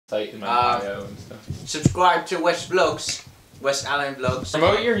site in my bio and stuff. Subscribe to West Allen Vlogs.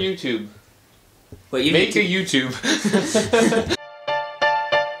 Promote your YouTube. Wait, you make a YouTube.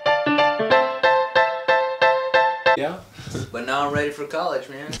 Yeah. But now I'm ready for college,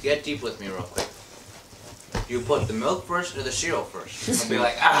 man. Get deep with me real quick. Do you put the milk first or the cereal first? I'll be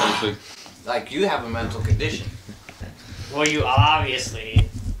like, ah, like you have a mental condition. Well, you obviously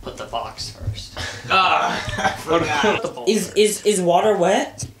put the box first. I forgot. Is water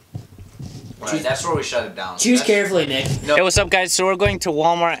wet? Right, that's where we shut it down. Choose carefully, Nick. No. Hey, what's up, guys? So we're going to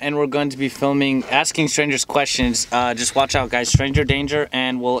Walmart and we're going to be filming Asking Strangers Questions. Just watch out, guys. Stranger danger,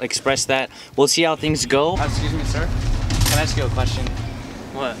 and we'll express that. We'll see how things go. Excuse me, sir. Can I ask you a question?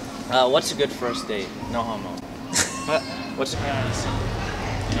 What? What's a good first date? No homo. What? What's a good first date?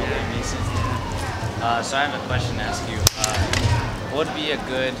 You know what I mean? So I have a question to ask you. What would be a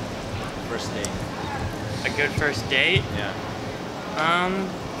good first date? A good first date? Yeah.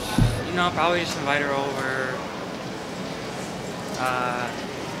 You know, probably just invite her over.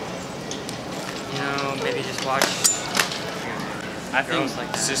 You know, maybe just watch. I think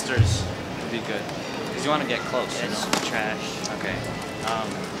like that. sisters would be good. Because you want to get close, Yeah, you know? it's trash. Okay.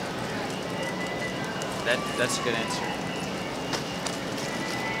 That's a good answer.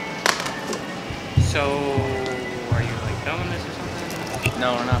 So, are you like filming this or something?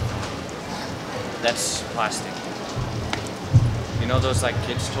 No, we're not. That's plastic. You know those like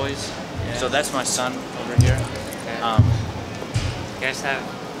kids' toys? Yeah. So that's my son over here. Okay. You guys have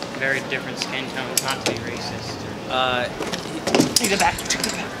very different skin tones, not to be racist. Take it back. Take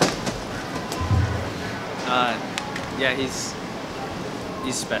it back. Yeah, he's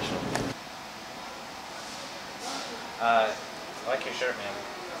special. I like your shirt, man.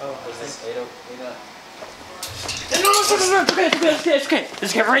 Oh, was this 8 No, it's okay.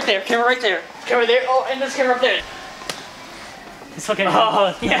 There's a camera right there. Camera right there. Camera there. Oh, and there's a camera up there. It's okay.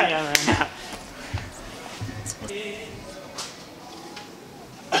 Oh, yeah.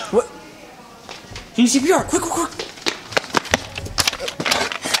 What? You need CPR, quick!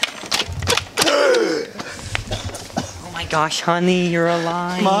 Oh my gosh, honey, you're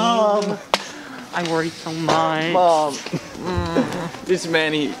alive. Mom! I worry so much. Mom! This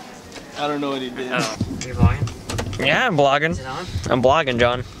man, I don't know what he did. Oh, are you vlogging? Yeah, I'm blogging. Is it on? I'm blogging,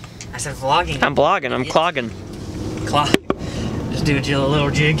 John. I said vlogging. I'm blogging. I'm clogging. Clock. Just do a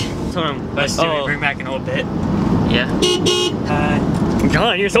little jig. Let's do it. Bring back an old bit. Yeah.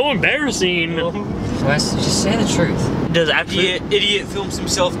 John, you're so embarrassing. Wes, just say the truth. Does actually Idiot films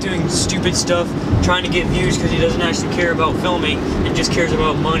himself doing stupid stuff, trying to get views because he doesn't actually care about filming and just cares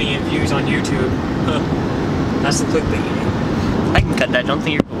about money and views on YouTube. That's the clickbait. I can cut that. Don't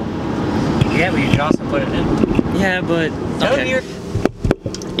think you're cool. Yeah, but you should also put it in. Yeah, but okay.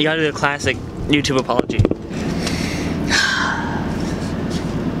 You gotta do the classic YouTube apology.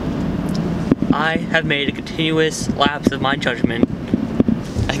 I have made a continuous lapse of my judgment.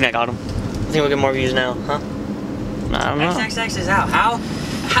 I think I got him. I think we'll get more views now, huh? I don't know. XXX is out. How?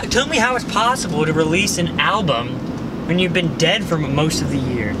 Tell me how it's possible to release an album when you've been dead for most of the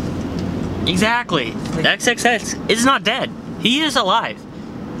year. Exactly. XXX is not dead. He is alive.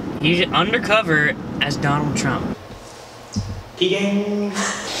 He's undercover as Donald Trump. Gang.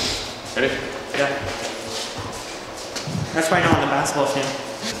 Ready? Yeah. That's why I'm on the basketball team.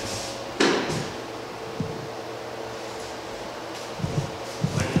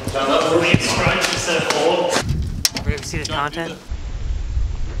 It's crunch instead of old. We're gonna see the content.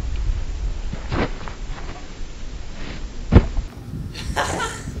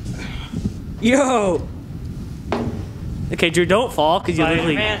 Yo! Okay, Drew, don't fall, because you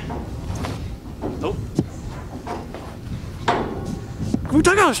literally... Nope. Can we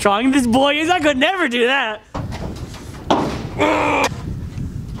talk how strong this boy is? I could never do that!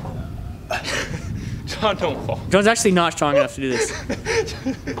 John, don't fall. John's actually not strong enough to do this.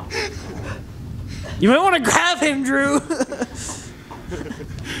 You might want to grab him, Drew!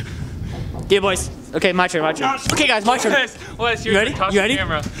 Yeah, boys. Okay, my turn. Okay, guys, my turn. Wes, You ready? toss You the ready?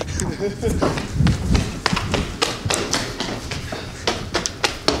 camera.